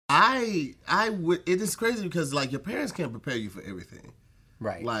I would. It is crazy because like your parents can't prepare you for everything.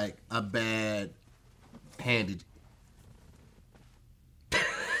 Right. Like a bad handed.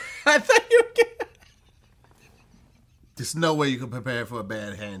 I thought you were kidding. There's no way you can prepare for a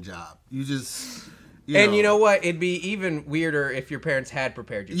bad hand job. You just. You know what? It'd be even weirder if your parents had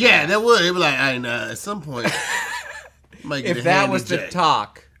prepared you. Yeah, that would. It'd be like, at some point. If that was the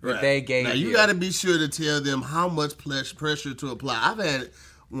talk that they gave now, you got to be sure to tell them how much pressure to apply. I've had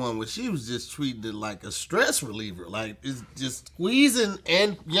one where she was just treating it like a stress reliever. Like, it's just squeezing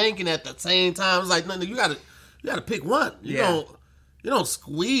and yanking at the same time. It's like, no, you got to pick one. You don't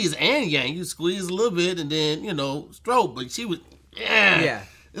squeeze and yank. You squeeze a little bit and then, stroke. But she would, yeah.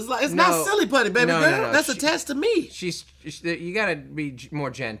 It's like it's not silly putty, baby girl. No. That's attached to me. You gotta be more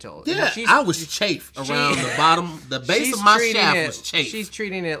gentle. Yeah, I was chafed around the bottom, the base of my shaft was chafed. She's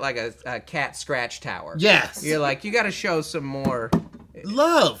treating it like a cat scratch tower. Yes, you're like you gotta show some more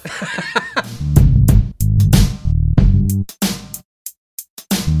love.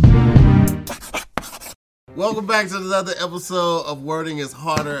 Welcome back to another episode of Wording is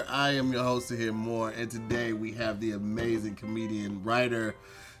Harder. I am your host, Tahir Moore, and today we have the amazing comedian, writer,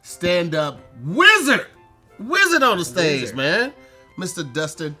 stand-up wizard on the stage, man. Mr.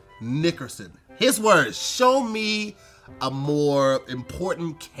 Dustin Nickerson. His words, show me a more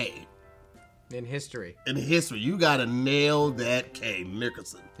important K. In history. You gotta nail that K,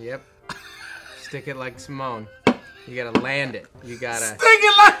 Nickerson. Yep. Stick it like Simone. You gotta land it. You gotta... Stick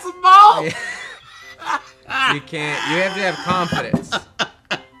it like Simone! Yeah. You have to have confidence.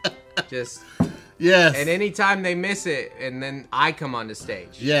 Just... Yes. And anytime they miss it, and then I come on the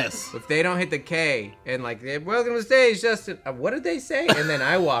stage. Yes. If they don't hit the K, and like, welcome to the stage, Justin. What did they say? And then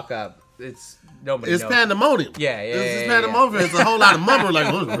I walk up. It's nobody knows. It's pandemonium. Yeah. It's pandemonium. Yeah. It's a whole lot of mumbling. Like, a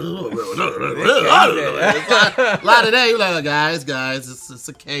lot of that. You're like, guys, it's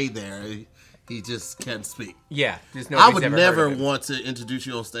a K there. He just can't speak. Yeah. I would never want to introduce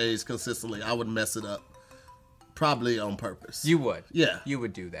you on stage consistently. I would mess it up. Probably on purpose. You would. Yeah. You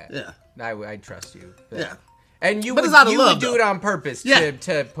would do that. Yeah. I trust you. Yeah. And you would do it on purpose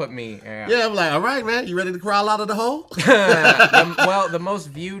to put me... Yeah, I'm like, all right, man, you ready to crawl out of the hole? The most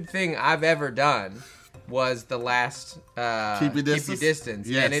viewed thing I've ever done was the last Keep Your Distance.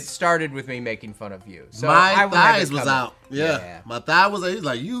 Yes. And it started with me making fun of you. So my thighs was out. Yeah. My thigh was out. He's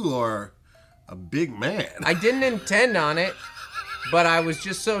like, you are a big man. I didn't intend on it, but I was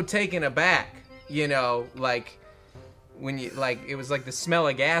just so taken aback, like... When you it was like the smell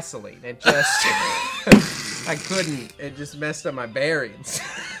of gasoline. It just I couldn't. It just messed up my bearings.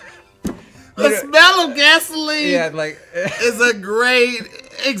 The smell of gasoline. Yeah, is a great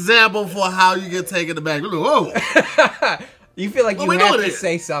example for how you get taken aback. Whoa! You feel like you have to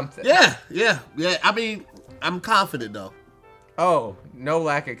say something. Yeah. I mean, I'm confident though. Oh, no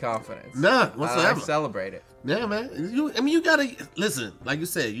lack of confidence. None whatsoever. I celebrate it. Yeah, man. You gotta listen. Like you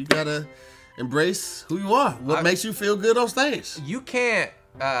said, you gotta. Embrace who you are. What makes you feel good on stage? You can't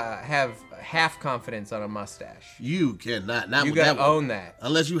have half confidence on a mustache. You cannot. Not you with gotta that one. own that.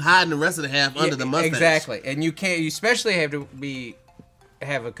 Unless you hiding the rest of the half under the mustache. Exactly. And you can't. You especially have to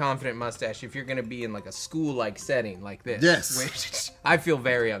have a confident mustache if you're going to be in like a school-like setting like this. Yes. Which I feel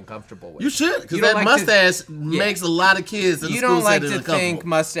very uncomfortable with. You should, because that mustache makes a lot of kids in the school setting uncomfortable. You don't like to think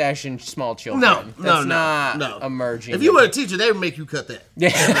mustache and small children. No. That's not emerging. If you were a teacher, they would make you cut that.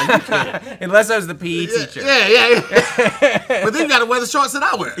 Yeah. Unless I was the PE teacher. Yeah. But then you got to wear the shorts that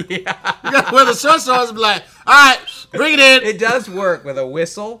I wear. Yeah. You got to wear the shorts and be like, all right, bring it in. It does work with a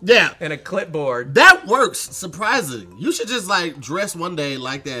whistle. Yeah. And a clipboard. That works, surprisingly. You should just dress one day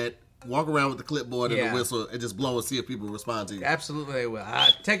like that, walk around with the clipboard and the whistle, and just blow and see if people respond to you. Absolutely, they will.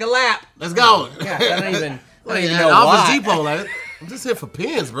 Take a lap. Let's go. Yeah, I don't even know Office why. Depot, I'm just here for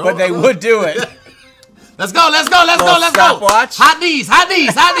pens, bro. But they would do it. Let's go. Stopwatch. Hot knees.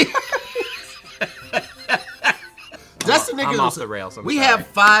 Dustin Nickerson. I'm off the rails. We have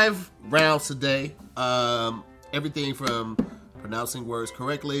 5 rounds today. Everything from pronouncing words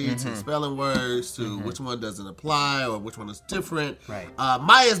correctly to spelling words to which one doesn't apply or which one is different. Right.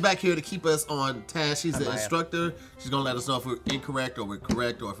 Maya's back here to keep us on task. She's the instructor. She's going to let us know if we're incorrect or we're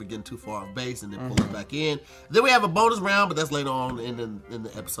correct or if we're getting too far off base and then pull us back in. Then we have a bonus round, but that's later on in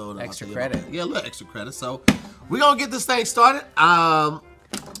the episode. Extra credit. Yeah, a little extra credit. So we're going to get this thing started.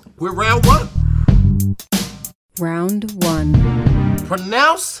 We're round 1. Round 1.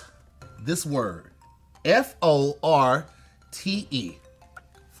 Pronounce this word. Forte.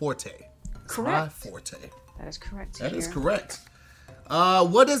 Forte. Correct. My forte. That is correct. That is correct.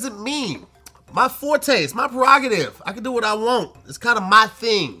 What does it mean? My forte. It's my prerogative. I can do what I want. It's kind of my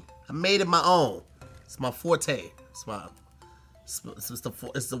thing. I made it my own. It's my forte. It's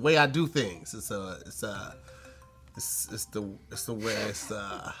It's the way I do things. It's the way it's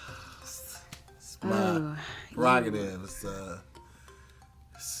my prerogative.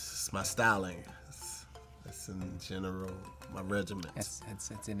 It's my styling. It's in general my regiment. That's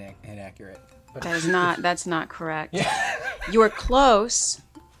inaccurate. But That's not correct. You were close.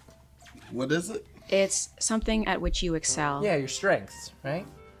 What is it? It's something at which you excel. yeah, your strengths, right?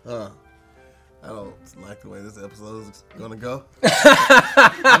 I don't like the way this episode is gonna go.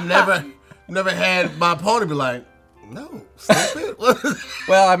 I've never had my opponent be like, no, stupid.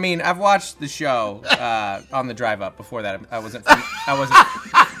 Well, I mean, I've watched the show on the drive up. Before that, I wasn't.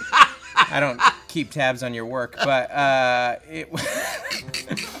 I don't keep tabs on your work, but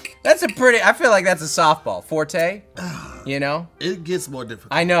that's a pretty. I feel like that's a softball forte. You know, It gets more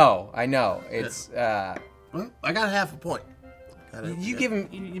difficult. I know. It's Well, I got half a point. you give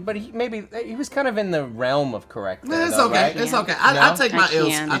him, but he was kind of in the realm of correct. Man, it's though, okay. right? It's okay. No? I take my I L's.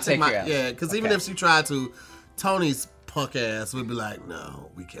 can. I You take my your L's. yeah. Because even Okay. if she tried to, Tony's punk ass would be like, no,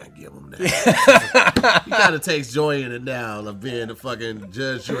 we can't give him that. He kind of takes joy in it now of being the fucking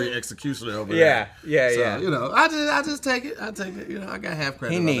judge, jury, executioner over there. Yeah. So, you know, I just take it. I take it. You know, I got half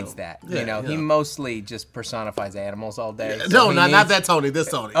credit. He on needs that. that. Yeah, you know, he mostly just personifies animals all day. so No, he not needs- that Tony. This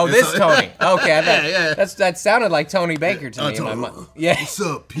Tony. Oh, this Tony. Okay, I thought, Yeah. that sounded like Tony Baker to me. In my Tony, mind. Yeah. What's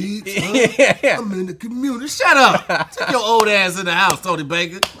up, Pete? Yeah. I'm in the community. Shut up. Take your old ass in the house, Tony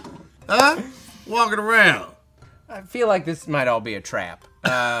Baker. Huh? Walking around. I feel like this might all be a trap.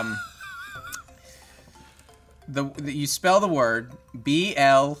 You spell the word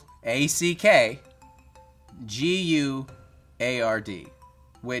BLACKGUARD,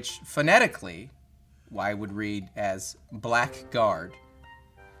 which phonetically I would read as blackguard.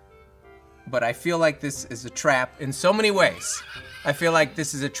 But I feel like this is a trap in so many ways. I feel like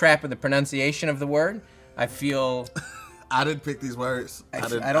this is a trap in the pronunciation of the word. I feel I didn't pick these words. I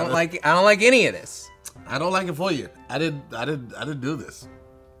don't like any of this. I don't like it for you. I didn't do this.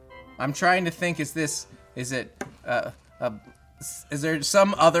 I'm trying to think. Is there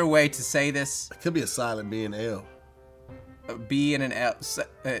some other way to say this? It could be a silent B and L. B and an L.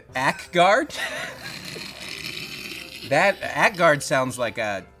 Ackguard? That Ackguard sounds like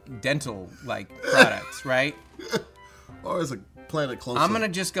a dental products, right? Or is a planet closer? I'm gonna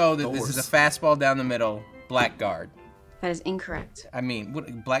just go that this is a fastball down the middle. Blackguard. That is incorrect. I mean,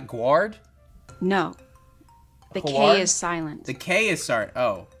 what? Blackguard? No. The Howard? K is silent. The K is sorry.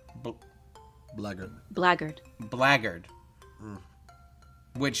 Oh, Blackguard. Blackguard. blackguard.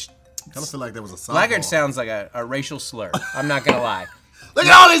 Which I kind of feel like there was a softball. blackguard sounds like a racial slur. I'm not gonna lie. Look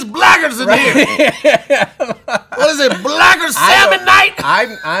at all these blackguards in here. What is it? Blackguard salmon night?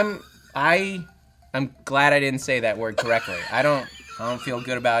 I'm glad I didn't say that word correctly. I don't feel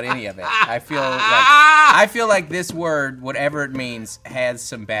good about any of it. I feel like this word, whatever it means, has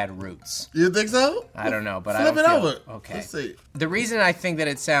some bad roots. You think so? I don't know, but Flip I it don't feel over. okay. Let's see. The reason I think that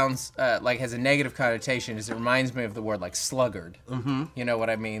it sounds like has a negative connotation is it reminds me of the word like sluggard. Mm-hmm. You know what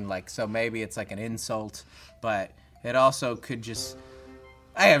I mean? Like, so maybe it's like an insult, but it also could just.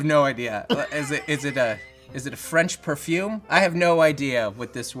 I have no idea. Is it a French perfume? I have no idea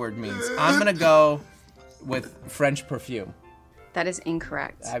what this word means. I'm gonna go with French perfume. That is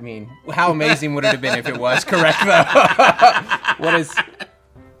incorrect. I mean, how amazing would it have been if it was correct though? What is?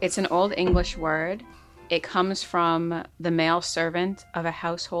 It's an Old English word. It comes from the male servant of a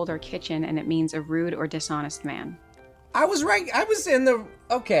household or kitchen, and it means a rude or dishonest man. I was right. I was in the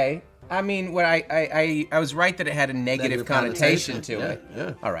okay. I mean, what I was right that it had a negative connotation to it.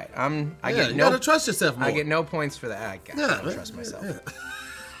 Yeah. All right, I Yeah, get you no. gotta trust yourself more. I get no points for that. I don't man. trust myself.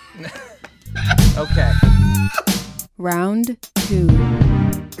 Yeah. Okay. Round 2.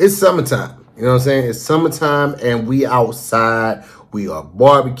 It's summertime. You know what I'm saying? It's summertime and we outside. We are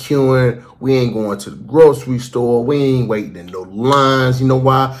barbecuing. We ain't going to the grocery store. We ain't waiting in no lines. You know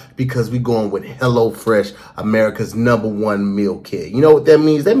why? Because we going with HelloFresh, America's #1 meal kit. You know what that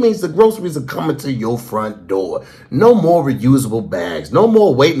means? That means the groceries are coming to your front door. No more reusable bags. No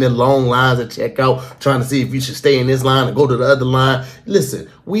more waiting in long lines at checkout, trying to see if you should stay in this line or go to the other line. Listen,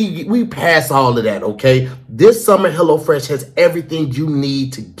 we pass all of that, okay? This summer, HelloFresh has everything you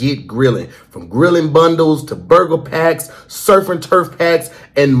need to get grilling. From grilling bundles to burger packs, surf and turf packs,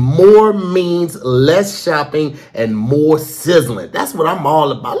 and more means less shopping and more sizzling. That's what I'm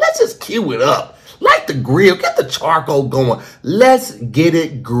all about. Let's just cue it up. Light the grill, get the charcoal going. Let's get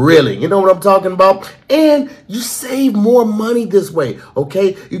it grilling. You know what I'm talking about? And you save more money this way,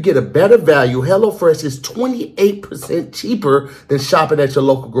 okay? You get a better value. HelloFresh is 28% cheaper than shopping at your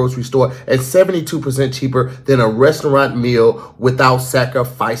local grocery store and 72% cheaper than a restaurant meal without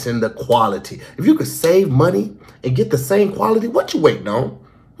sacrificing the quality. If you could save money and get the same quality, what you waiting on?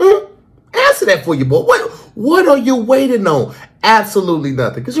 Answer that for you, boy. What are you waiting on? Absolutely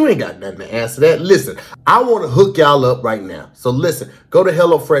nothing, because you ain't got nothing to answer that. Listen, I want to hook y'all up right now. So listen, go to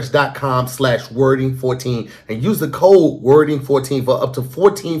HelloFresh.com/wording14 and use the code wording14 for up to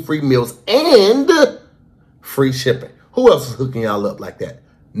 14 free meals and free shipping. Who else is hooking y'all up like that?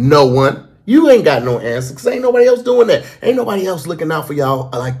 No one. You ain't got no answer because ain't nobody else doing that. Ain't nobody else looking out for y'all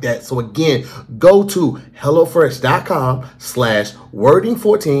like that. So again, go to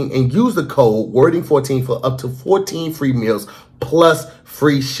HelloFresh.com/wording14 and use the code wording14 for up to 14 free meals plus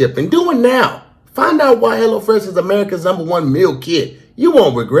free shipping. Do it now. Find out why HelloFresh is America's #1 meal kit. You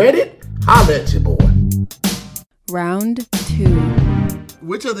won't regret it. Holla at your boy. Round 2.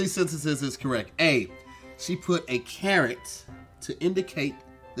 Which of these sentences is correct? A, she put a caret to indicate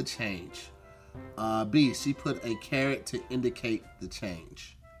the change. B, she put a caret to indicate the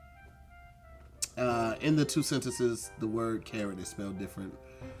change. In the two sentences, the word caret is spelled different.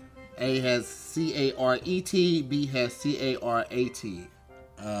 A has C-A-R-E-T, B has C-A-R-A-T.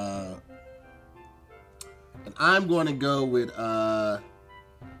 And I'm going to go with, I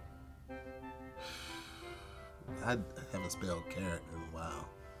haven't spelled carrot in a while.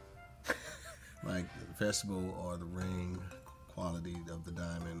 Like the vegetable or the ring quality of the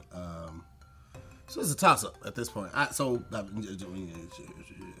diamond. So it's a toss-up at this point. So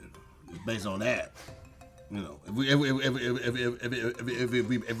based on that, you know, if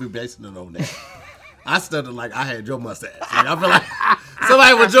we basing it on that, I stuttered like I had Joe mustache. Like, I feel like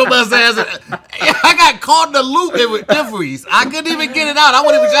somebody with Joe mustache. I got caught in the loop with differies. I couldn't even get it out. I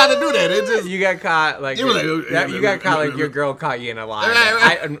wasn't even trying to do that. It just You got caught like your girl caught you in a lie.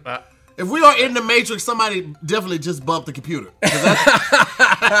 Right. If we are in the Matrix, somebody definitely just bumped the computer.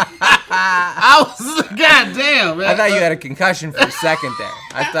 I was, goddamn, man. I thought you had a concussion for a second there.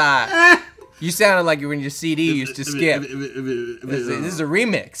 I thought you sounded like when your CD used to skip. This is a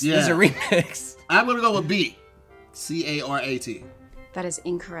remix. Yeah. This is a remix. I'm going to go with B. C-A-R-A-T. That is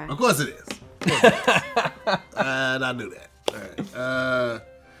incorrect. Of course it is. And I knew that. All right.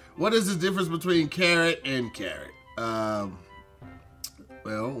 What is the difference between caret and carat?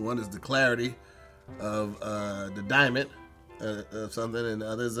 Well, one is the clarity of the diamond of something, and the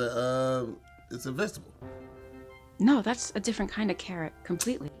other is it's a vegetable. No, that's a different kind of carrot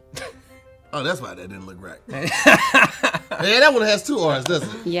completely. Oh, that's why that didn't look right. Yeah, that one has two R's,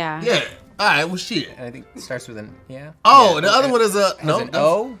 doesn't it? Yeah. Yeah. All right. Well, shit. And I think it starts with an Oh, the other one is a an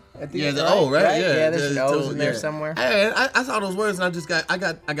O. At the Yeah, end, the O, right? Yeah, there's an O's in there somewhere. I saw those words and I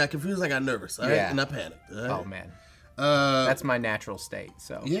got confused. I got nervous. All right? Yeah. And I panicked. All right? Oh man, That's that's my natural state.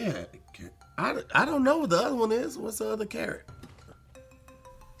 So yeah. I don't know what the other one is. What's the other carrot?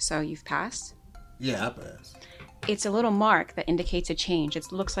 So you've passed? Yeah, I passed. It's a little mark that indicates a change.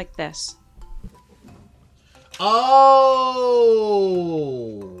 It looks like this.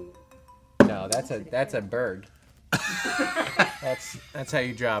 Oh. no, that's a bird. that's how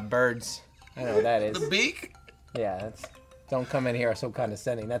you draw birds. I know what that is. The beak? Yeah, that's. Don't come in here so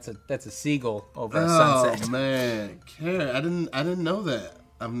condescending. That's a seagull over a Oh sunset. man, carrot. I didn't know that.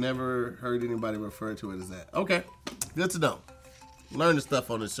 I've never heard anybody refer to it as that. Okay, good to know. Learn the stuff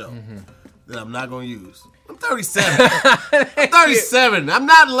on the show that I'm not gonna use. I'm 37. I'm 37. I'm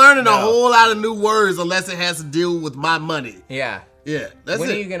not learning a whole lot of new words unless it has to deal with my money. Yeah. Yeah, that's When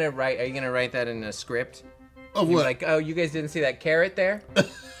it. are you gonna write? Are you gonna write that in a script? Of You're what? like, oh, you guys didn't see that carrot there?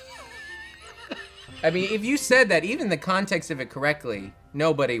 I mean, if you said that, even the context of it correctly,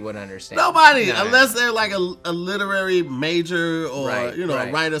 nobody would understand. Nobody, No. unless they're like a literary major or Right, a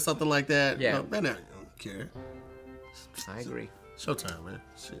right. writer, something like that. Yeah. No, they're not gonna care. I agree. Showtime, man.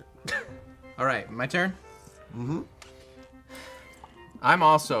 Shit. All right, my turn. I'm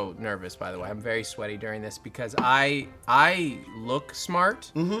also nervous, by the way. I'm very sweaty during this because I look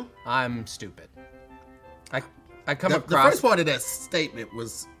smart. I'm stupid. I come The across. first part of that statement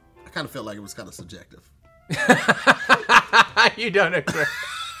was, I kind of felt like it was kind of subjective. You don't agree.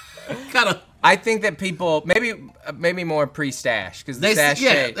 Kind of. I think that people maybe more pre-stash because the They stash see,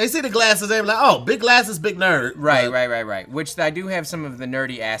 yeah, shape. they see the glasses. They're like, oh, big glasses, big nerd. Right. Which I do have some of the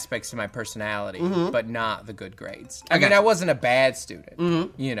nerdy aspects to my personality, but not the good grades. I mean, I wasn't a bad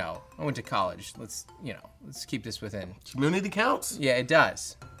student. You know, I went to college. Let's keep this within. Community counts. Yeah, it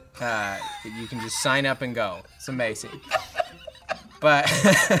does. You can just sign up and go. It's amazing. But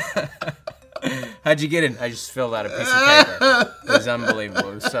How'd you get in? I just filled out a piece of paper. It was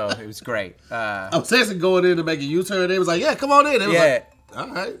unbelievable. It was great. I'm seriously going in to make a U-turn. They was like, yeah, come on in. They was like, all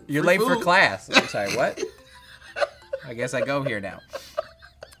right. You're free late for food. class. I'm sorry, what? I guess I go here now.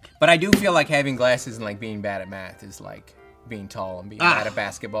 But I do feel like having glasses and like being bad at math is like being tall and being bad at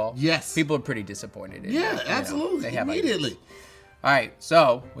basketball. Yes. People are pretty disappointed in Yeah, that, absolutely. They have Immediately. ideas. All right,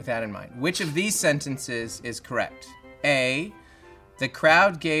 so with that in mind, which of these sentences is correct? A, the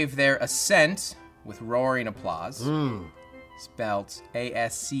crowd gave their assent with roaring applause, spelt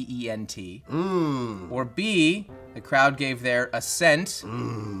A-S-C-E-N-T. Or B, the crowd gave their assent,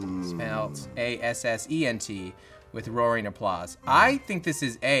 spelled A-S-S-E-N-T, with roaring applause. I think this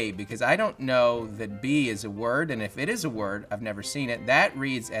is A because I don't know that B is a word, and if it is a word, I've never seen it. That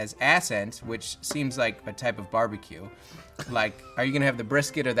reads as assent, which seems like a type of barbecue. Like, are you gonna have the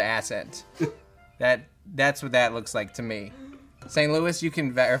brisket or the assent? That's what that looks like to me. St. Louis, you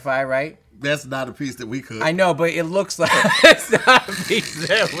can verify, right? That's not a piece that we could. I know, but it looks like it's not a piece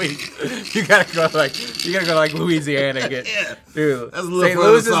that we. You gotta go like Louisiana. Dude. That's a little St. further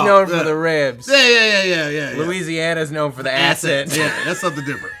Louis is south. known Yeah. for the ribs. Yeah. Louisiana's known for the assent. Yeah, that's something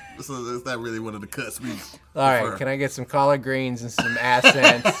different. So it's not really one of the cuts we All right, prefer. can I get some collard greens and some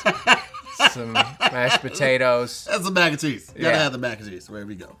assents, some mashed potatoes? That's the mac and cheese. You gotta Yeah. have the mac and cheese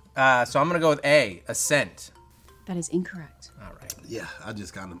wherever you go. So I'm gonna go with A, assent. That is incorrect. All right. Yeah, I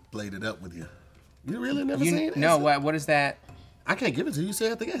just kind of played it up with you. You really never seen it? No, what is that? I can't give it to you. You say I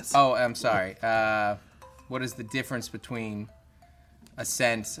have to guess. Oh, I'm sorry. What is the difference between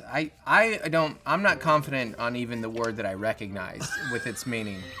assent? I'm not confident on even the word that I recognize with its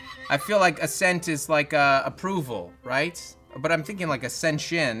meaning. I feel like assent is like approval, right? But I'm thinking like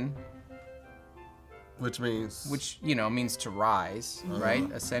ascension, Which means which means to rise, right?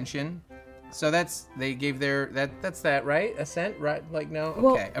 Ascension. So they gave that's that, right? Assent, right? Like no,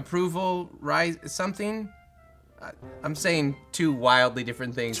 Well- okay. Approval, rise, something. I'm saying two wildly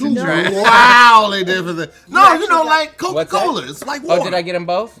different things. two to try- wildly different things. No, actually got- like What's that? Coca-Cola. It's like water. Oh, did I get them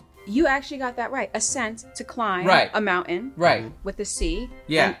both? You actually got that right. Ascent, to climb Right. a mountain Right. with a C.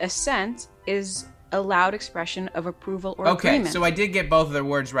 Yeah. And assent is a loud expression of approval or Okay, agreement. so I did get both of their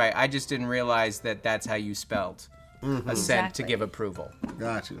words right. I just didn't realize that that's how you spelled assent to Exactly. give approval.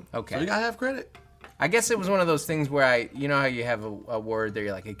 Got you. Okay. So you gotta have credit. I guess it was one of those things where how you have a word that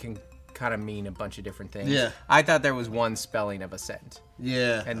you're like, it can kind of mean a bunch of different things. Yeah. I thought there was one spelling of assent.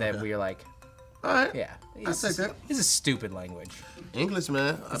 Yeah. And then we were like, All right. yeah. I take that. This is stupid language. English,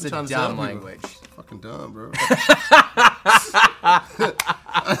 man. It's I'm a trying to dumb tell people. language. Fucking dumb, bro.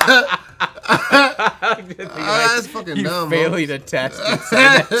 That's fucking You dumb, bro. failing a test and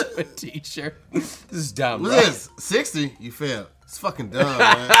saying that to a teacher. This is dumb, bro. What's this? 60? You failed. It's fucking dumb,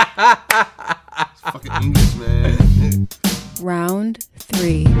 man. It's fucking English, man. Round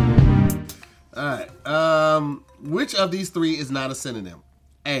 3. All right. Which of these three is not a synonym?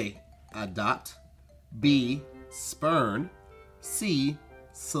 A, adopt. B, spurn. C,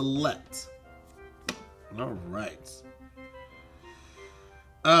 select. All right.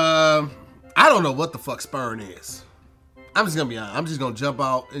 I don't know what the fuck spurn is. I'm just gonna be honest. I'm just gonna jump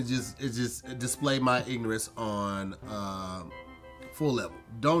out and just display my ignorance on full level.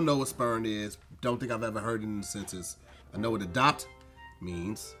 Don't know what spurn is. Don't think I've ever heard it in a sentence. I know what adopt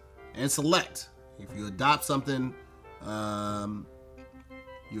means and select. If you adopt something,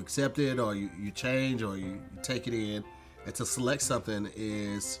 you accept it or you change or you take it in. And to select something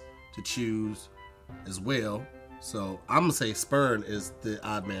is to choose as well. So I'm gonna say spurn is the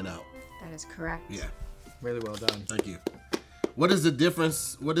odd man out. That is correct. Yeah. Really well done. Thank you. What is the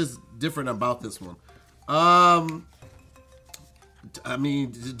difference? What is different about this one? I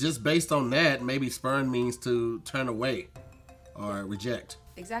mean, just based on that, maybe spurn means to turn away or reject.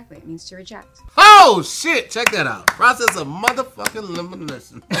 Exactly. It means to reject. Oh shit! Check that out. Process of motherfucking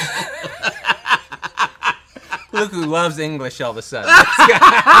elimination. Look who loves English all of a sudden.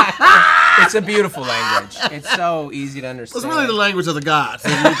 It's a beautiful language. It's so easy to It's understand. really the language of the gods.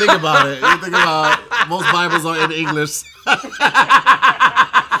 If you think about it, you think about most Bibles are in English.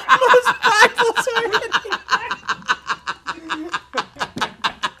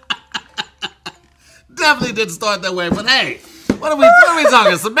 Definitely didn't start that way, but hey, what are we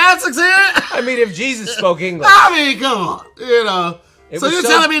talking? Semantics here? I mean, if Jesus spoke English, I mean, come on, you know. So was you're so-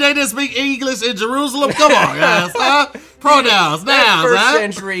 telling me they didn't speak English in Jerusalem? Come on, guys. Huh? Pronouns, that nouns, first huh?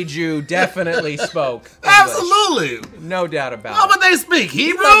 century Jew definitely spoke English. Absolutely. No doubt about How it. would they speak? He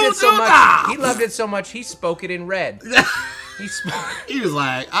Hebrew? loved it so Dude, much. nah. He loved it so much. He spoke it in red. He spoke. He was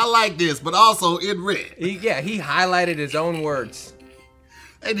like, I like this, but also in red. He highlighted his own words.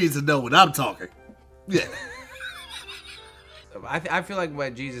 They need to know what I'm talking. Yeah. I feel like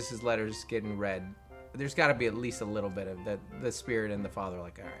when Jesus' letters getting read, there's got to be at least a little bit of the Spirit and the Father.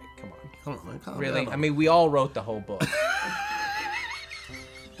 Like, all right, come on, man, calm really? down. I mean, we all wrote the whole book.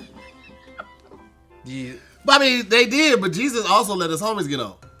 But I mean, they did, but Jesus also let his homies get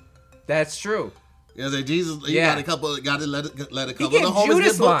on. That's true. You know, that Jesus, he Yeah. got to let a He couple of the gave homies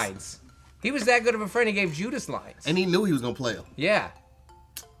Judas get books. lines. He was that good of a friend. He gave Judas lines. And he knew he was going to play them. Yeah.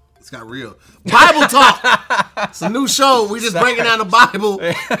 It's got real. Bible Talk. It's a new show. We just breaking down the Bible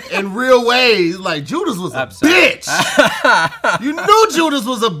in real ways. Like, Judas was a bitch. You knew Judas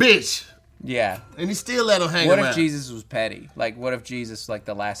was a bitch. Yeah. And he still let him hang What around. if Jesus was petty? Like, what if Jesus, like,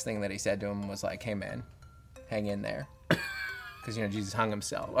 the last thing that he said to him was like, hey, man, hang in there. Because, you know, Jesus hung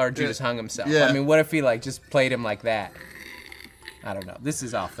himself. Or Jesus hung himself. Yeah. I mean, what if he, like, just played him like that? I don't know. This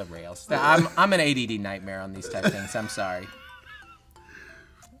is off the rails. I'm an ADD nightmare on these type of things. I'm sorry.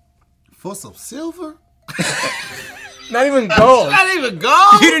 For some silver? Not even gold. Not even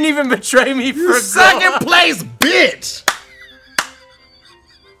gold? You didn't even betray me for Second gold. place, bitch.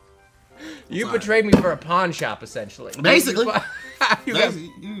 You betrayed me for a pawn shop, essentially. Basically. You got-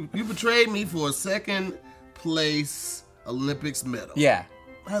 You betrayed me for a second place Olympics medal. yeah.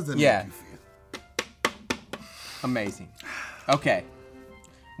 How does that Yeah. make you feel? Amazing. Okay.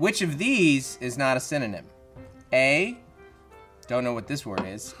 Which of these is not a synonym? A, don't know what this word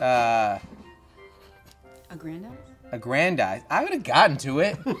is. Aggrandize? Aggrandize. I would have gotten to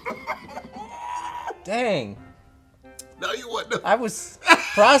it. Dang. No, you wouldn't. I was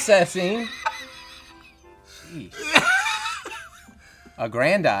processing. Jeez.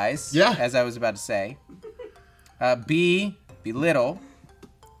 Aggrandize. Yeah. As I was about to say. B, belittle.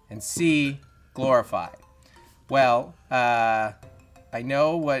 And C, glorify. Well, I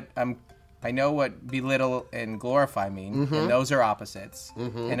know what belittle and glorify mean, and those are opposites.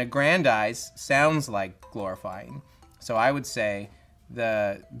 And aggrandize sounds like glorifying. So I would say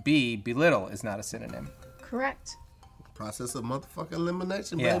the B, belittle, is not a synonym. Correct. Process of motherfucking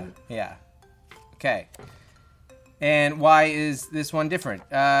elimination, Yeah, baby. yeah. Okay. And why is this one different?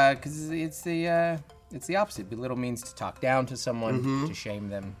 Because it's the opposite. Belittle means to talk down to someone, to shame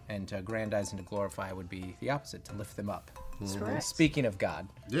them, and to aggrandize and to glorify would be the opposite, to lift them up. That's correct. Speaking of God.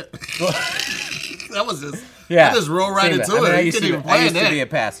 Yeah. That was just, Yeah. I just rolled right Seen into that. I mean, it. I You used, couldn't even to, I plan used to that. be a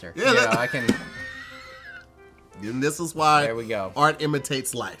pastor. Yeah, You that- know, I can. And this is why There we go. art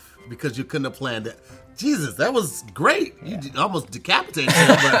imitates life, because you couldn't have planned it. Jesus, that was great. You almost decapitated him,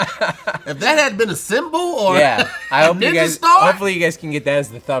 but if that had been a symbol or Yeah. I hope a you ninja guys. star, Hopefully, you guys can get that as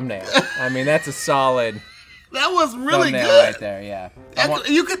the thumbnail. I mean, that's a solid that was really thumbnail good. right there. Yeah.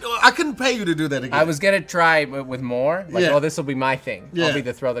 I couldn't pay you to do that again. I was gonna try with more. Like, Yeah. oh, this will be my thing. Yeah. I'll be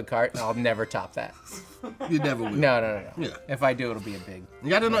the throw the cart, and I'll never top that. You never will. No. Yeah. If I do, it'll be a big. You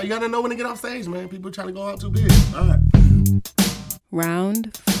gotta know. You gotta know when to get off stage, man. People trying to go out too big. All right.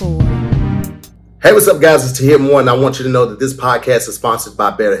 Round 4. Hey, what's up, guys? It's Tahir Moore, and I want you to know that this podcast is sponsored by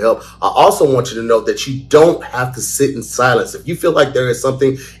BetterHelp. I also want you to know that you don't have to sit in silence. If you feel like there is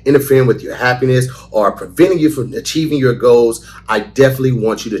something interfering with your happiness or preventing you from achieving your goals, I definitely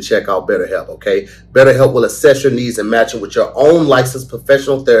want you to check out BetterHelp, okay? BetterHelp will assess your needs and match it with your own licensed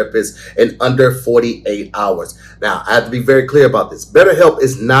professional therapist in under 48 hours. Now, I have to be very clear about this. BetterHelp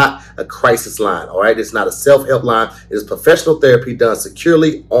is not a crisis line, all right? It's not a self-help line. It is professional therapy done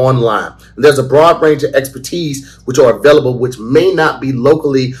securely online. And there's a broad range of expertise which are available, which may not be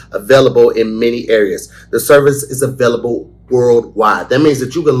locally available in many areas. The service is available worldwide. That means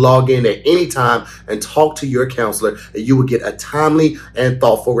that you can log in at any time and talk to your counselor, and you will get a timely and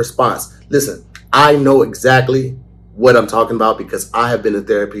thoughtful response. Listen, I know exactly what I'm talking about because I have been in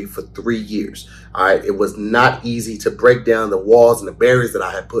therapy for 3 years. All right. It was not easy to break down the walls and the barriers that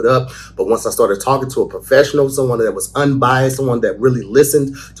I had put up. But once I started talking to a professional, someone that was unbiased, someone that really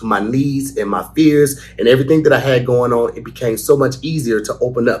listened to my needs and my fears and everything that I had going on, it became so much easier to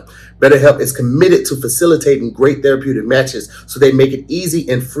open up. BetterHelp is committed to facilitating great therapeutic matches, so they make it easy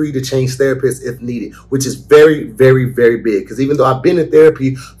and free to change therapists if needed, which is very, very, very big. Because even though I've been in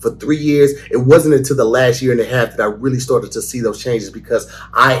therapy for 3 years, it wasn't until the last year and a half that I really started to see those changes because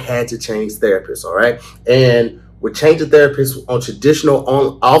I had to change therapists. All right. And with changing therapists on traditional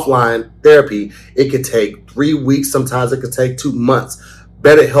offline therapy, it could take 3 weeks. Sometimes it could take 2 months.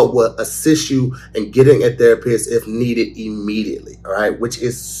 BetterHelp will assist you in getting a therapist if needed immediately. All right. Which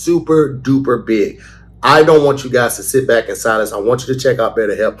is super duper big. I don't want you guys to sit back in silence. I want you to check out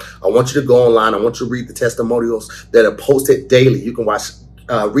BetterHelp. I want you to go online. I want you to read the testimonials that are posted daily. You can watch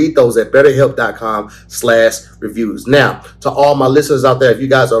read those at betterhelp.com/reviews. Now, to all my listeners out there, if you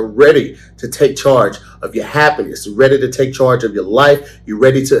guys are ready to take charge of your happiness, ready to take charge of your life, you're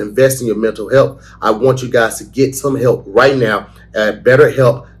ready to invest in your mental health, I want you guys to get some help right now at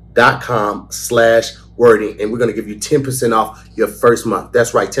betterhelp.com/wording, and we're going to give you 10% off your first month.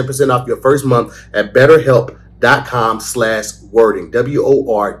 That's right, 10% off your first month at betterhelp.com/wording,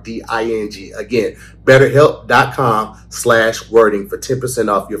 WORDING. Again, betterhelp.com/wording for 10%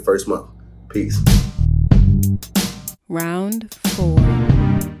 off your first month. Peace. Round 4.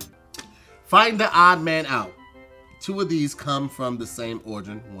 Find the odd man out. 2 of these come from the same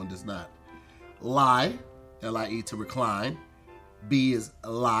origin, 1 does not. Lie, L-I-E, to recline. B is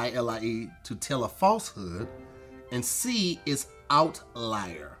lie, L-I-E, to tell a falsehood. And C is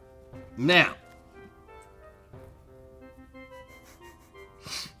outlier. Now,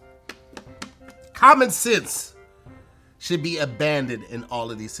 common sense should be abandoned in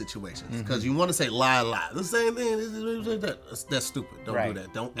all of these situations because you want to say lie. The same thing. That's stupid. Don't do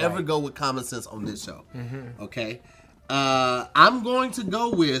that. Don't ever go with common sense on this show. Okay? I'm going to go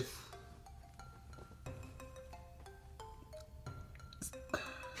with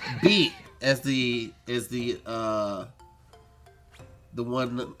B as the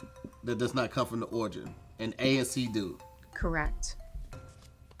one that does not come from the origin, and A and C do. Correct.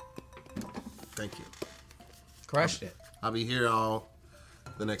 Thank you. Crushed it. I'll be here all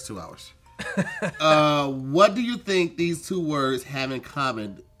the next 2 hours. What do you think these 2 words have in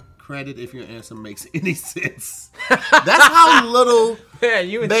common? Credit if your answer makes any sense. That's how little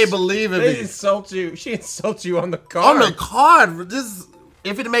they believe in me. Insult you. She insults you on the card. On the card, this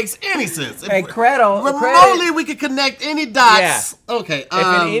if it makes any sense. Hey, remotely we could connect any dots. Yeah. Okay. If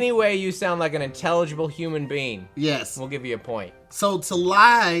in any way you sound like an intelligible human being, yes, we'll give you a point. So to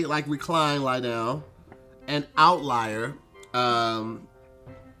lie, like recline, lie down, and outlier.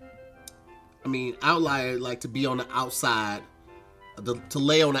 Outlier, like to be on the outside, to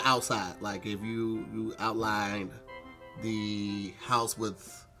lay on the outside. Like if you outlined the house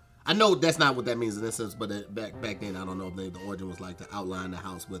with. I know that's not what that means in this sense, but back then, I don't know if the origin was like to outline the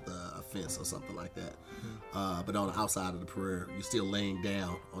house with a fence or something like that. But on the outside of the perimeter, you're still laying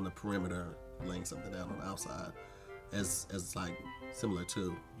down on the perimeter, laying something down on the outside, as like similar to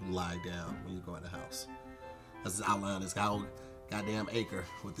you lie down when you go in the house. That's the outline this goddamn acre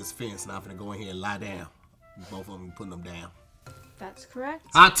with this fence, and I'm gonna go in here and lie down. Both of them putting them down. That's correct.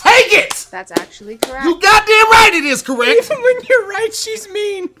 I take it. That's actually correct. You goddamn right, it is correct. Even when you're right, she's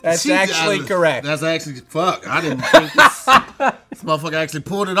mean. That's actually correct. That's actually fuck. I didn't think this motherfucker actually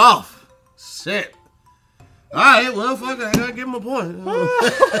pulled it off. Shit. All right, well, fuck it. I gotta give him a point.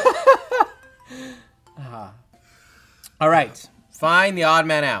 All right. Find the odd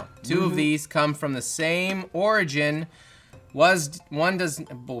man out. 2 of these come from the same origin. One does.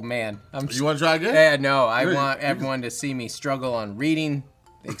 Oh man, you want to try again? Yeah, no. I want everyone to see me struggle on reading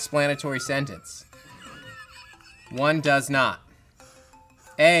the explanatory sentence. 1 does not.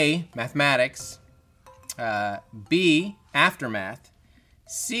 A, mathematics. B, aftermath.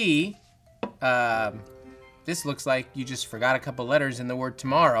 C, this looks like you just forgot a couple letters in the word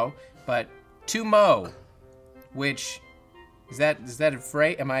tomorrow, but to-mow, which is that a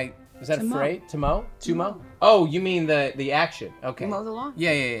phrase? Is that a phrase? To mow? To mow? Oh, you mean the action. Okay. To mow the lawn?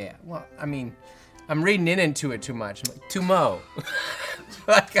 Yeah. Well, I mean, I'm reading into it too much. I'm like, to mow.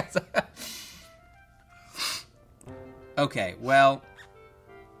 Okay, well.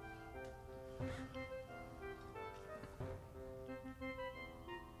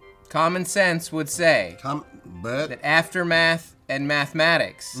 Common sense would say that aftermath and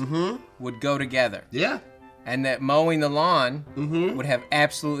mathematics would go together. Yeah. And that mowing the lawn would have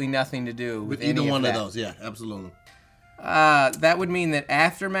absolutely nothing to do with either any one of of those. Yeah, absolutely. That would mean that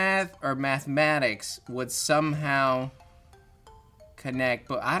aftermath or mathematics would somehow connect,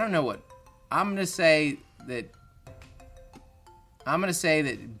 but I don't know what. I'm gonna say that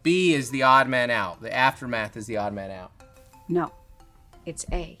B is the odd man out. The aftermath is the odd man out. No, it's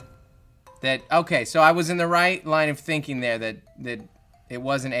A. Okay, so I was in the right line of thinking there that it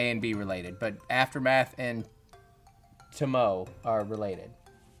wasn't A and B related, but aftermath and to mow are related.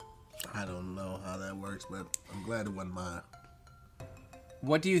 I don't know how that works, but I'm glad it wasn't mine.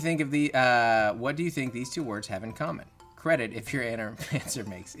 What do you think of what do you think these 2 words have in common? Credit if your answer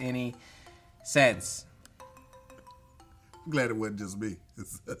makes any sense. I'm glad it wasn't just me.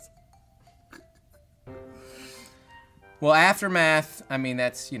 Well, aftermath, I mean,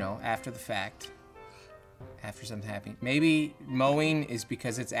 that's, after the fact. After something happening. Maybe mowing is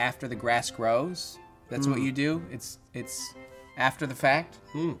because it's after the grass grows. That's what you do. It's after the fact.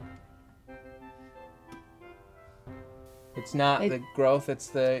 It's not the growth.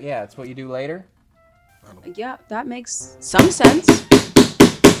 It's it's what you do later. Yeah, that makes some sense.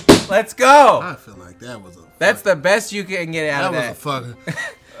 Let's go. I feel like that was a. That's the best you can get out of that. That was a fucking.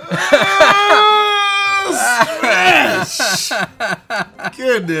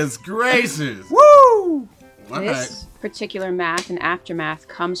 Goodness gracious. Woo! All This particular math and aftermath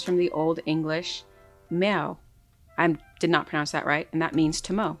comes from the Old English meo. I did not pronounce that right, and that means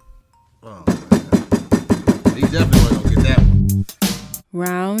to mow. Oh, man. He definitely wasn't gonna get that one.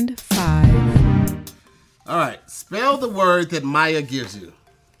 Round 5. All right, spell the word that Maya gives you.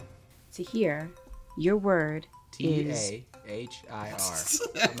 To hear, your word is TAHIR.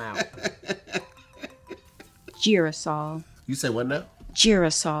 I'm out. girasol. You say what now?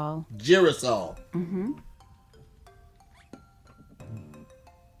 Girasol. Girasol. Mm-hmm.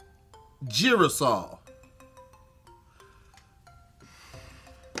 Girasol.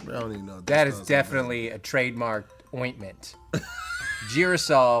 I don't even know. What That is spells definitely a trademarked ointment.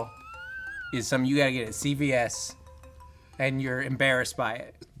 Girasol is something you gotta get at CVS, and you're embarrassed by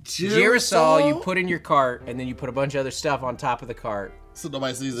it. Girasol you put in your cart, and then you put a bunch of other stuff on top of the cart, so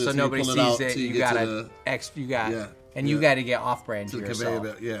nobody sees it. so nobody pull sees out it. till You get to gotta the- you gotta get off-brand to the conveyor Girasol.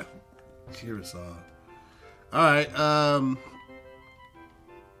 belt. Yeah, Girasol. All right.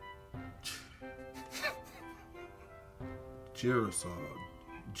 Girasol.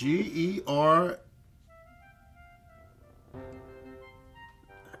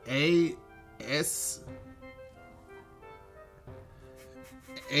 Girasal.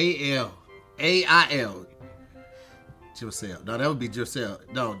 Girasal. No, that would be Girasal.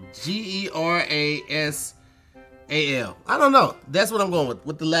 No, Gerasal. I don't know. That's what I'm going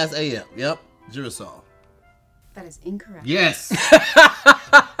with the last AL. Yep, Girasol. That is incorrect. Yes.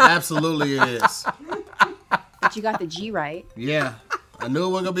 Absolutely it is. But you got the G right. Yeah. I knew it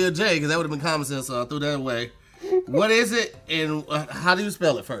wasn't going to be a J because that would have been common sense, so I threw that away. What is it, and how do you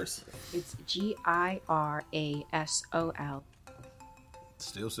spell it first? It's Girasol.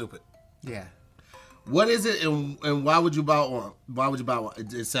 Still stupid. Yeah. What is it, and why would you buy one? Why would you buy one?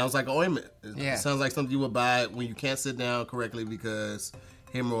 It sounds like an ointment. It sounds like something you would buy when you can't sit down correctly because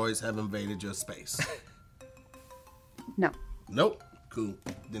hemorrhoids have invaded your space. No. Nope. Cool.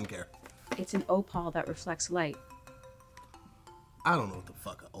 Didn't care. It's an opal that reflects light. I don't know what the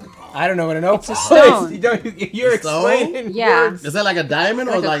fuck an opal. I don't know what an opal a stone. is. You're A stone? explaining Yeah. words. Is that like a diamond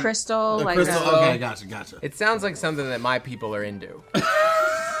or Like a like crystal, A like crystal. a- Okay, gotcha. It sounds like something that my people are into.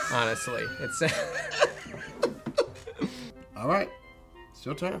 Honestly, it's. All right. It's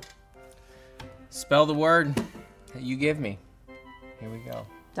your turn. Spell the word that you give me. Here we go.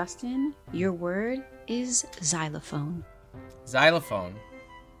 Dustin, your word is xylophone. Xylophone.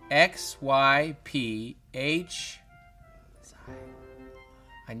 XYPH.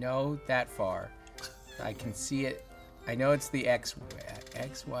 I know that far. I can see it. I know it's the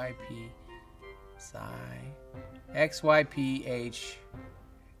XYP. XYPH.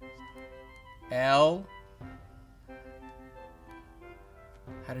 L.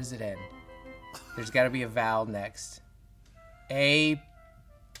 How does it end? There's got to be a vowel next. APHONE.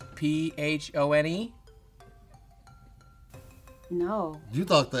 No. You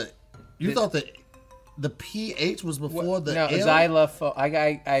thought that the PH was before the No, L? xylophone. I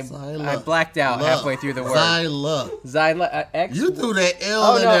Xyla. blacked out La. halfway through the word. Xyla. X. You threw that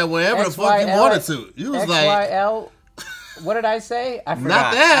L in there wherever the fuck you wanted to. You was like, XYL. What did I say? I forgot.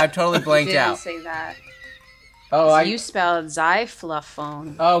 Not that. I totally blanked Didn't out. say that. Oh, You spelled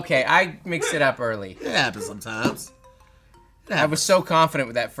xylophone. Okay, I mixed it up early. it happens sometimes. I was so confident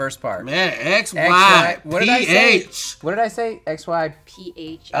with that first part. Man, X, XY. Y, What did I say? PH. What did I say? XY.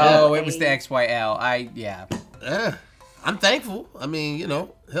 PH. Oh, it was the XYL. Yeah. Yeah. I'm thankful. I mean,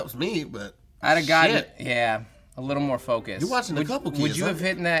 helps me, but I'd have gotten shit. a little more focused. You're watching a couple kids, Would you huh? have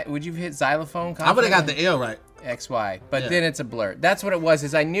hit that? Would you have hit xylophone? I would have got confidently? the L right. XY, but Yeah. then it's a blur. That's what it was.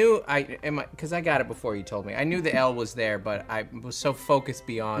 Is I knew because I got it before you told me. I knew the L was there, but I was so focused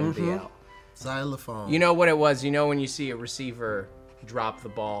beyond the L. Xylophone. You know what it was? You know when you see a receiver drop the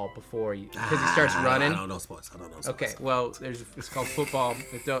ball before you because he starts running. I don't know sports. Okay, well, it's called football.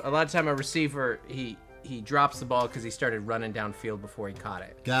 A lot of time a receiver he drops the ball because he started running downfield before he caught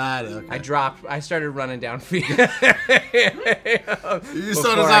it. Got it. Okay. I started running downfield. You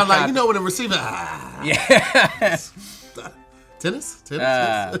started sound like, when a receiver. Yeah. Tennis?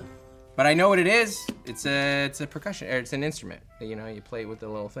 But I know what it is. It's a percussion. Or it's an instrument. You play it with the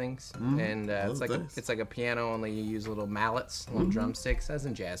little things, and it's like things. it's like a piano, only you use little mallets, little drumsticks. As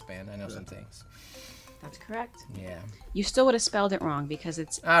in jazz band, I know some things. That's correct. Yeah. You still would have spelled it wrong because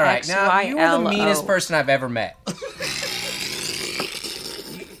it's All right. Now you are the meanest XYLO. person I've ever met.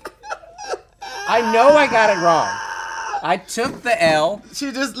 I know I got it wrong. I took the L.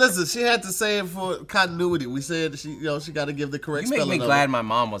 She just listen. She had to say it for continuity. We said she got to give the correct You make spelling. me glad my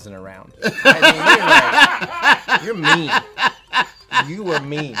mom wasn't around. I mean, you're mean. You were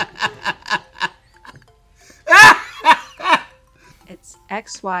mean. It's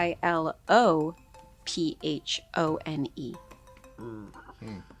XYLOPHONE.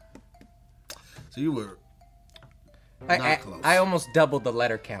 So you were. I close. almost doubled the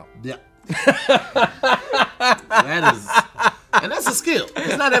letter count. Yeah. That is, and that's a skill.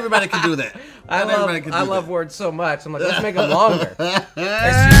 It's not everybody can do that. I Not everybody can do love that. words so much. I'm like, let's make them longer. Let's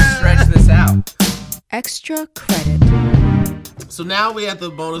just stretch this out. Extra credit. So now we at the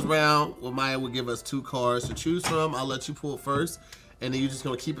bonus round where Maya will give us 2 cards to choose from. I'll let you pull first, and then you're just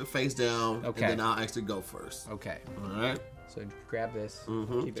gonna keep it face down. Okay. And then I'll actually go first. Okay. All right. So grab this.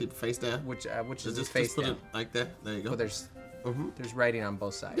 Keep it face down. Which is Just face put down? it like that. There you go. Well, there's writing on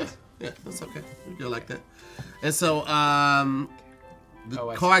both sides. Yeah, that's okay. You go like that. And so the I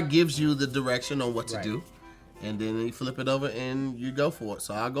see. card gives you the direction on what to Right. do. And then you flip it over and you go for it.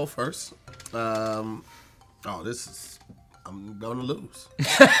 So I'll go first. I'm gonna lose.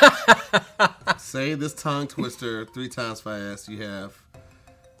 Say this tongue twister 3 times fast. You have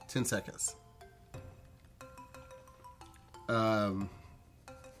 10 seconds.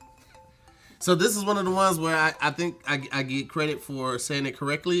 So this is one of the ones where I think I get credit for saying it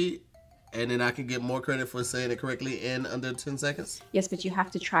correctly, and then I can get more credit for saying it correctly in under 10 seconds. Yes, but you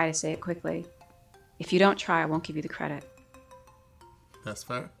have to try to say it quickly. If you don't try, I won't give you the credit. That's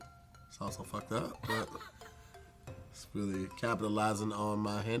fair. It's also fucked up, but it's really capitalizing on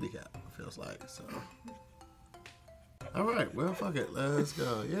my handicap, it feels like. So, all right, well, fuck it. Let's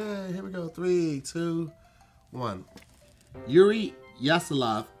go. Yeah, here we go. 3, 2, 1. Yuri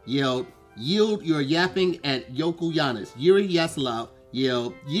Yasilov yelled, "Yield your yapping at Yoko Yanis." Yuri Yasilov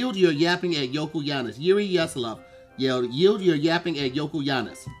yelled, "Yield your yapping at Yoko Yanis." Yuri Yasilov yelled, "Yield your yapping at Yoko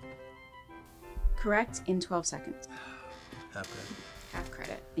Yanis." Correct in 12 seconds. Happy. Half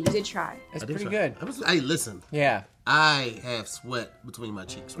credit. You did try. That's I did pretty try. good. Hey, listen. Yeah. I have sweat between my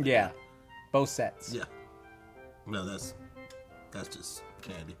cheeks right Yeah. Both sets. now. Yeah. No, that's just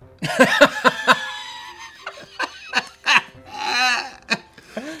candy.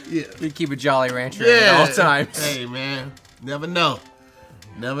 Yeah. We keep a Jolly Rancher at all times. Hey, man. Never know.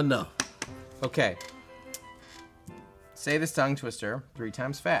 Never know. Okay. Say this tongue twister 3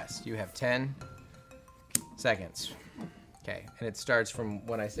 times fast. You have 10 seconds. Okay, and it starts from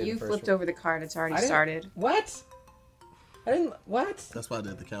when I say You the first flipped one. over the card. It's already I didn't- started. What? I didn't. What? That's why I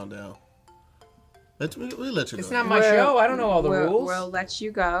did the countdown. We'll let you go. It's not my show. I don't know all the rules. We'll let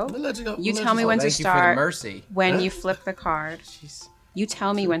you go. We'll let you go. You We'll tell let me you when go. to Thank you for the start. mercy. When you flip the card. Jeez. You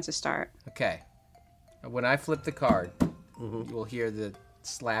tell me when to start. Okay. When I flip the card, you will hear the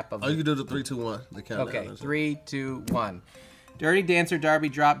slap of. Oh, you can do the 3, 2, 1. The countdown. Okay, 3, 2, 1. Dirty Dancer Darby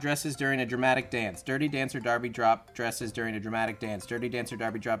drop dresses during a dramatic dance. Dirty Dancer Darby drop dresses during a dramatic dance. Dirty Dancer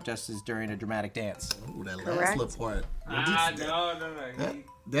Darby drop dresses during a dramatic dance. Ooh, that last Correct. little part. No.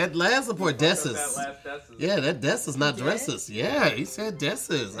 That last little part, Desses. That last Desses. Yeah, that Desses, not dresses. Yeah, he said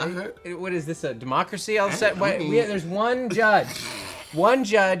Desses. I heard. What is this, a democracy? All of a sudden, I mean- there's one judge. One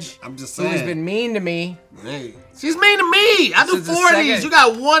judge I'm just who has saying. been mean to me. Hey, she's mean to me. I do This is the 4 of these. second- You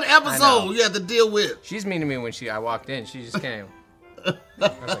got one I episode know. you have to deal with. She's mean to me when I walked in. She just came. I was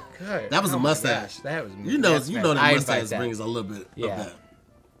like, good. That was a Oh my mustache. gosh, that was You know that's that bad. I mustache invite that. brings a little bit Yeah. of that.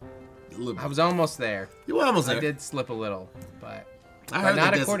 A little bit. I was almost there. You were almost there. I did slip a little, but I heard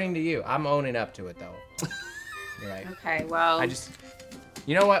not that according to you. I'm owning up to it though. You're right. Okay, well.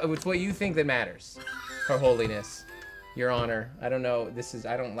 You know what? It's what you think that matters. Her Holiness, Your Honor. I don't know.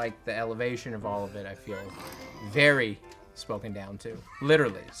 I don't like the elevation of all of it. I feel very spoken down to.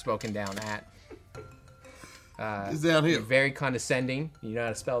 Literally spoken down at. It's down here. You're very condescending. You know how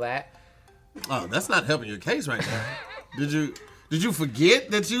to spell that? Oh, that's not helping your case right now. Did you forget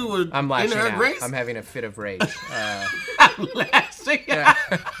that you were I'm in lashing her out. grace? I'm having a fit of rage. lashing out.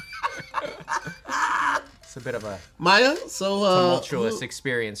 It's a bit of a Maya, so tumultuous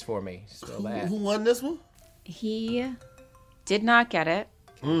experience for me. Spell that. who won this one? He did not get it.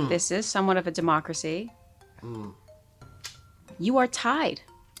 This is somewhat of a democracy. You are tied.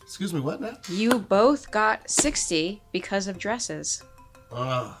 Excuse me, what now? You both got 60 because of dresses.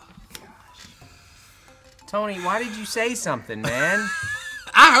 Tony, why did you say something, man?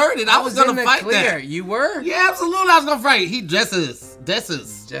 I heard it. I was in gonna the fight clear. that. You were? Yeah, absolutely. I was gonna fight. He Desses.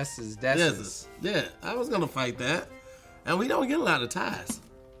 Desses. Yeah, I was gonna fight that. And we don't get a lot of ties.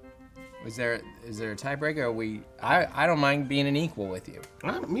 Is there a tiebreaker? I don't mind being an equal with you.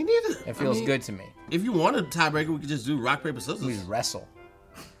 Me neither. It feels good to me. If you want a tiebreaker, we could just do rock, paper, We scissors. wrestle.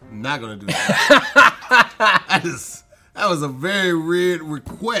 I'm not gonna do that. That was a very weird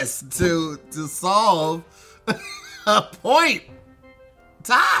request to solve a point.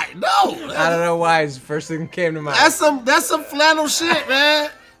 Tie. No. I don't know why. It's the first thing that came to mind. That's some flannel shit, man.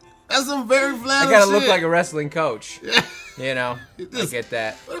 That's some very flannel shit. I gotta look like a wrestling coach. You know, I get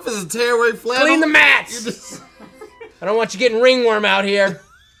that. What if it's a tearaway flannel? Clean the mats. I don't want you getting ringworm out here.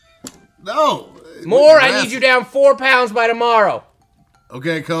 No. More. I need you down 4 pounds by tomorrow.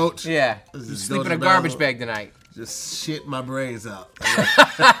 Okay, coach. Yeah. This You is sleep in Coach a garbage Battle. bag tonight. Just shit my brains out.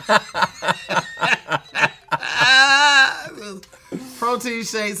 Protein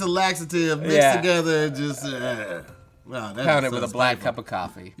shakes and laxative mixed together and just wow, that Pound it sounds with a black painful. cup of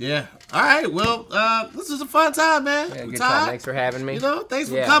coffee. Yeah. All right. Well, this was a fun time, man. Yeah, good Ty, time. Thanks for having me. You know, thanks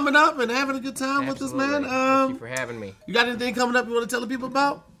for Yeah. coming up and having a good time with us, man. Absolutely. Thank you for having me. You got anything coming up you want to tell the people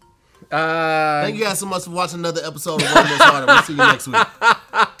about? Uh, Thank you guys so much for watching another episode of One That's Harder. We'll see you next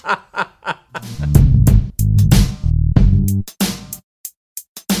week.